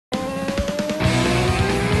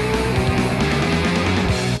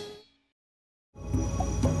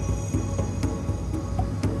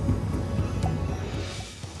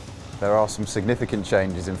There are some significant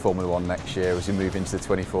changes in Formula 1 next year as we move into the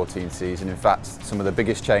 2014 season. In fact, some of the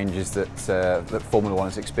biggest changes that Formula 1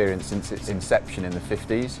 has experienced since its inception in the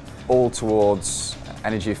 50s, all towards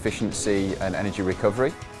energy efficiency and energy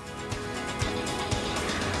recovery.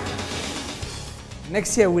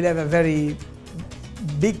 Next year we'll have a very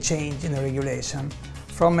big change in the regulation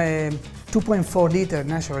from a 2.4 litre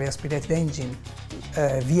naturally aspirated engine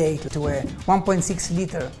V8 to a 1.6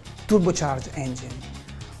 litre turbocharged engine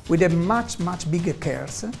with a much bigger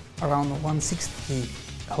cars, around 160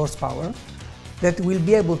 horsepower, that will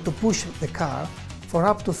be able to push the car for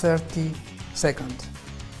up to 30 seconds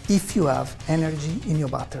if you have energy in your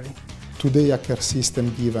battery. Today Ayer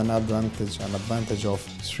system gives an advantage of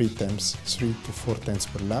 3 to 4 times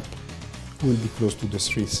per lap. Will be close to the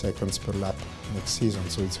 3 seconds per lap next season,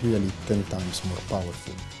 so it's really 10 times more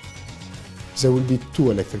powerful. There will be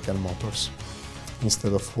 2 electrical motors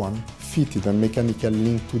instead of 1, fitted and mechanically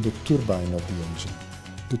linked to the turbine of the engine.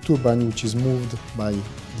 The turbine which is moved by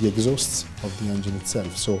the exhausts of the engine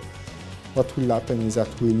itself. So what will happen is that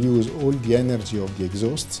we'll use all the energy of the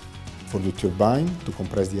exhausts for the turbine to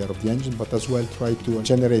compress the air of the engine, but as well try to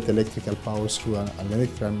generate electrical power through an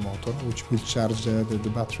electrical motor which will charge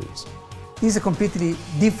the batteries. This is a completely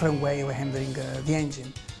different way of handling the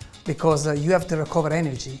engine, because you have to recover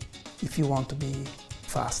energy if you want to be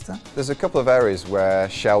faster. There's a couple of areas where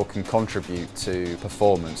Shell can contribute to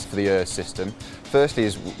performance for the Ayer system. Firstly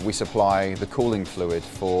is we supply the cooling fluid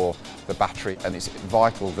for the battery, and it's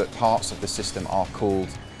vital that parts of the system are cooled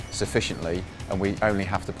sufficiently, and we only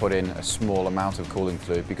have to put in a small amount of cooling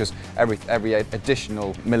fluid because every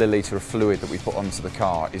additional milliliter of fluid that we put onto the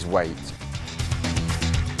car is weight.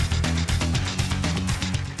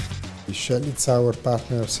 Shell is our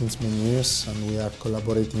partner since many years, and we are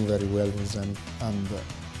collaborating very well with them, and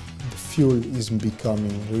the fuel is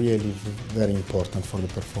becoming really very important for the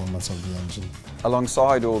performance of the engine.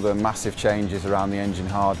 Alongside all the massive changes around the engine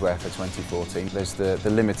hardware for 2014, there's the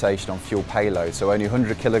limitation on fuel payload, so only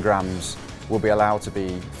 100 kilograms will be allowed to be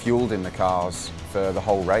fueled in the cars for the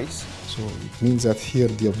whole race. So it means that here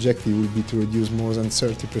the objective will be to reduce more than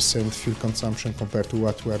 30% fuel consumption compared to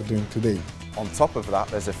what we are doing today. On top of that,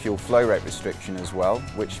 there's a fuel flow rate restriction as well,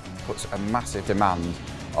 which puts a massive demand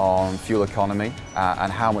on fuel economy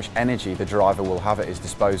and how much energy the driver will have at his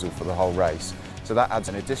disposal for the whole race. So that adds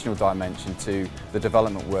an additional dimension to the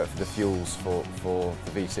development work for the fuels for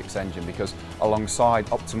the V6 engine, because alongside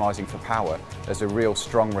optimising for power, there's a real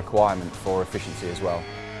strong requirement for efficiency as well.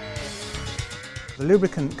 The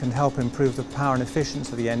lubricant can help improve the power and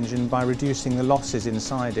efficiency of the engine by reducing the losses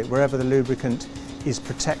inside it. Wherever the lubricant is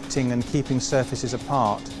protecting and keeping surfaces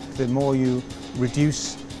apart, the more you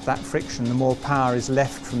reduce that friction, the more power is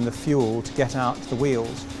left from the fuel to get out to the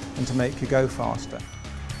wheels and to make you go faster.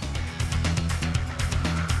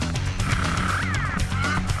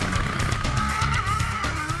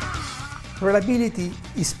 Reliability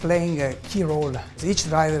is playing a key role. Each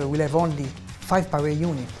driver will have only 5 power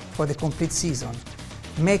units for the complete season,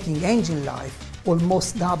 making engine life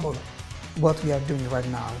almost double what we are doing right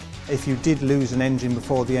now. If you did lose an engine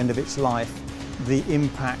before the end of its life, the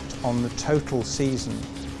impact on the total season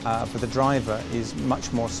for the driver is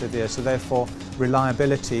much more severe, so therefore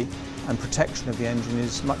reliability and protection of the engine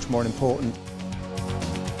is much more important.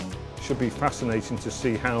 It should be fascinating to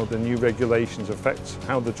see how the new regulations affect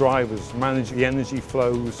how the drivers manage the energy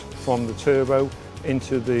flows from the turbo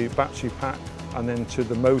into the battery pack and then to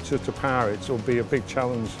the motor to power it. It will be a big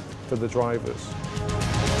challenge for the drivers.